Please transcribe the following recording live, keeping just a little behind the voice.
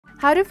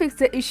How to fix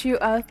the issue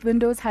of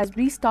Windows has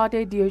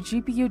restarted your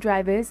GPU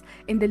drivers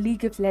in the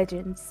League of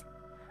Legends.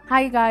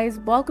 Hi guys,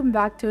 welcome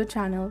back to our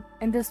channel.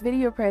 In this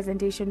video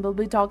presentation, we'll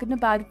be talking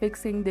about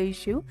fixing the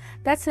issue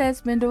that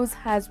says Windows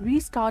has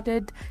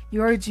restarted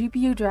your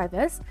GPU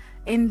drivers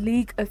in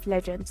League of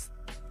Legends.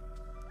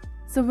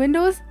 So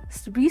Windows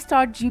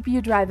restart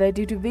GPU driver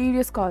due to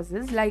various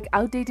causes like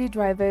outdated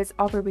drivers,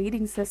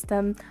 operating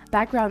system,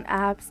 background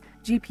apps,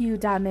 GPU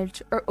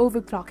damage, or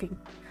overclocking.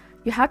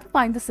 You have to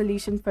find the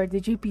solution for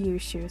the GPU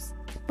issues.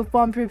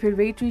 Perform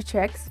preparatory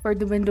checks for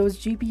the Windows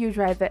GPU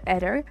driver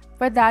error.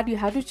 For that, you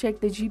have to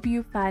check the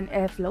GPU fan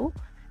airflow,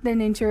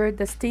 then ensure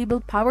the stable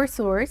power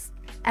source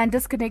and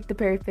disconnect the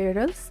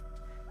peripherals.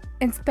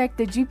 Inspect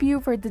the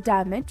GPU for the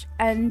damage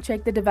and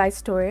check the device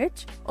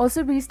storage.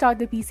 Also restart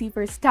the PC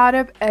for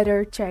startup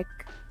error check.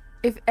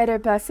 If error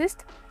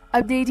persists,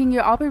 updating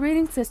your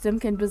operating system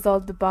can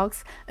resolve the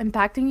bugs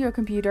impacting your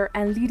computer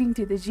and leading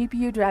to the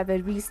GPU driver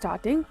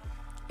restarting.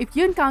 If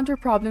you encounter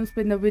problems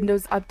with the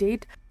Windows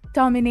update,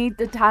 terminate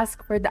the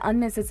task for the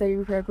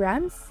unnecessary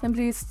programs.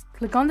 Simply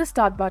click on the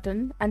Start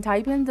button and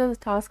type in the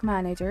Task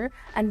Manager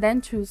and then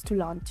choose to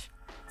launch.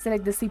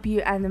 Select the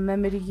CPU and the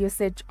memory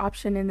usage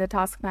option in the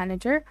Task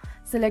Manager.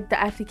 Select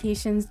the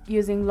applications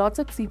using lots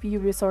of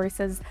CPU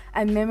resources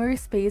and memory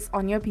space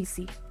on your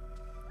PC.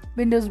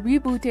 Windows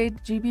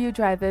rebooted GPU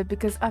driver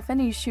because of an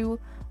issue.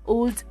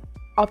 Old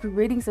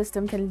operating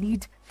system can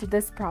lead to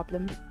this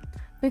problem.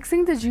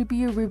 Fixing the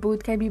GPU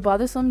reboot can be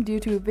bothersome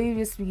due to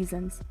various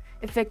reasons.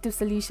 Effective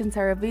solutions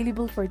are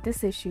available for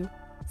this issue.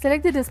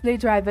 Select the display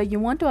driver you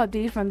want to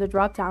update from the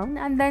drop-down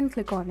and then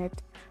click on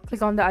it.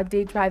 Click on the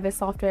Update Driver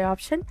Software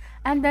option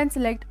and then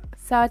select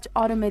Search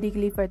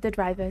automatically for the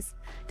drivers.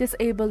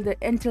 Disable the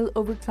Intel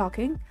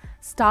overclocking.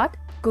 Start,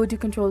 go to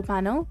Control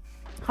Panel,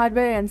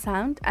 Hardware and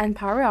Sound and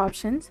Power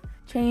options.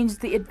 Change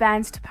the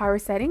Advanced Power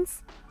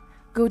settings.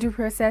 Go to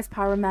Process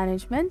Power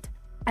Management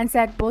and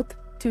set both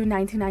to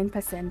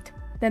 99%.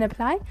 Then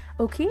apply,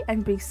 OK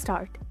and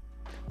restart.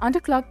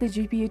 Underclock the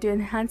GPU to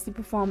enhance the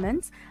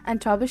performance and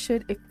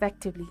troubleshoot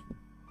effectively.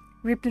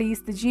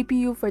 Replace the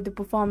GPU for the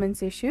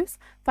performance issues.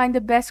 Find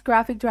the best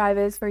graphic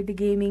drivers for the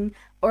gaming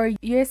or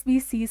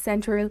USB-C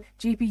central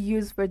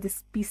GPUs for the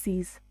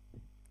PCs.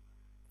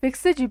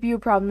 Fix the GPU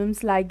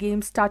problems like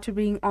games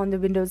stuttering on the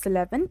Windows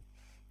 11,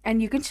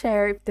 and you can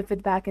share the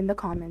feedback in the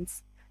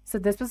comments. So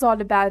this was all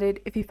about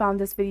it. If you found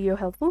this video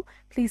helpful,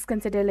 please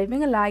consider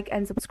leaving a like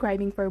and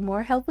subscribing for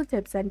more helpful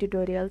tips and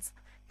tutorials.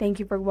 Thank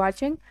you for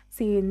watching.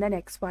 See you in the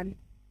next one.